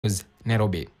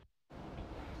Nairobi.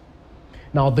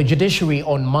 Now, the Judiciary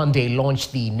on Monday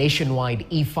launched the nationwide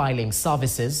e-filing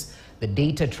services, the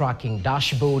data tracking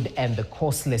dashboard and the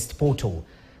course list portal.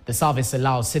 The service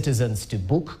allows citizens to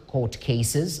book court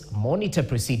cases, monitor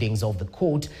proceedings of the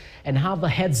court, and have a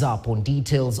heads up on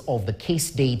details of the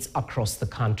case dates across the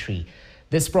country.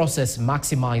 This process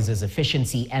maximizes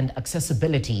efficiency and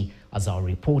accessibility, as our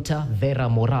reporter Vera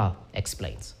Mora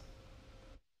explains.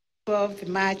 12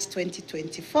 March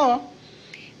 2024,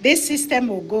 this system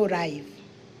will go live.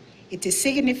 It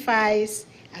signifies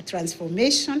a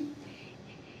transformation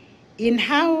in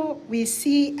how we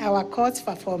see our court's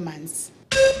performance.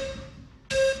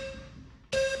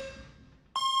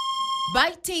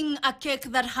 Biting a cake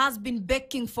that has been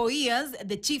baking for years,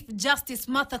 the Chief Justice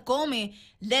Martha Koome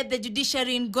led the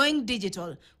judiciary in going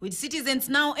digital, with citizens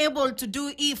now able to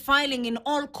do e-filing in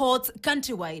all courts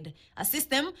countrywide. A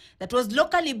system that was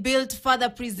locally built further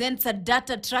presents a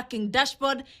data tracking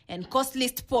dashboard and cost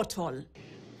list portal.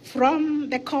 From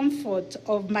the comfort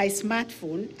of my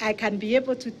smartphone, I can be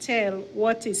able to tell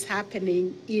what is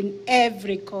happening in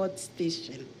every court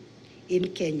station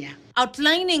in Kenya.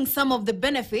 Outlining some of the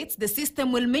benefits, the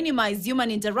system will minimize human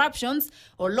interruptions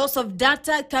or loss of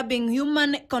data, curbing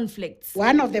human conflicts.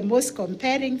 One of the most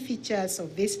compelling features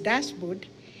of this dashboard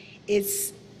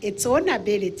is its own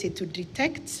ability to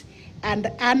detect and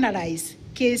analyze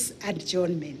case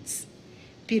adjournments,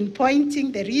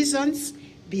 pinpointing the reasons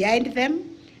behind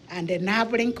them and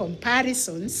enabling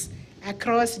comparisons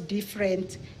across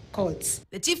different courts.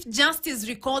 The Chief Justice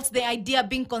recalls the idea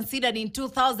being considered in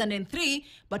 2003,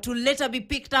 but will later be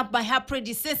picked up by her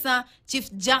predecessor,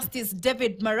 Chief Justice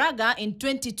David Maraga, in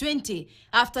 2020,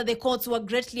 after the courts were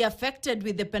greatly affected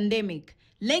with the pandemic.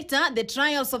 Later, the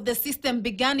trials of the system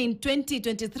began in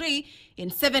 2023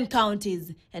 in 7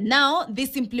 counties, and now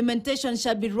this implementation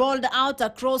shall be rolled out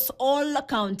across all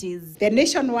counties. The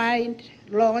nationwide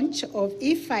launch of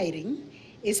e-filing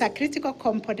is a critical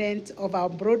component of our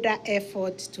broader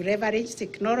effort to leverage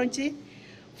technology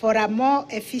for a more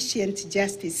efficient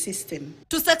justice system.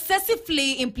 To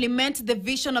successfully implement the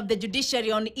vision of the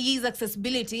judiciary on ease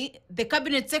accessibility, the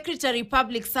Cabinet Secretary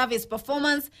Public Service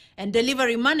Performance and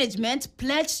Delivery Management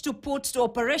pledged to put to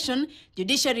operation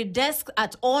judiciary desks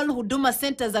at all Huduma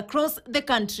centers across the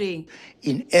country.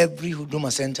 In every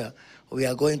Huduma center, we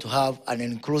are going to have an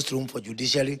enclosed room for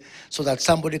judiciary so that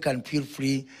somebody can feel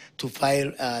free to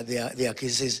file their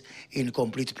cases in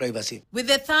complete privacy. With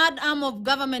the third arm of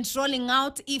government rolling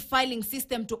out e-filing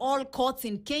system to all courts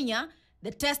in Kenya,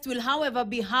 the test will, however,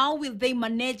 be how will they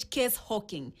manage case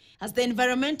hawking, as the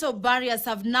environmental barriers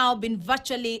have now been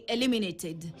virtually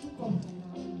eliminated.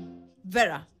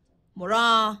 Vera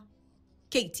Mora,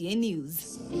 KTN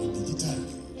News.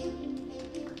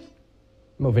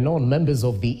 Moving on, members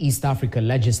of the East Africa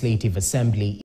Legislative Assembly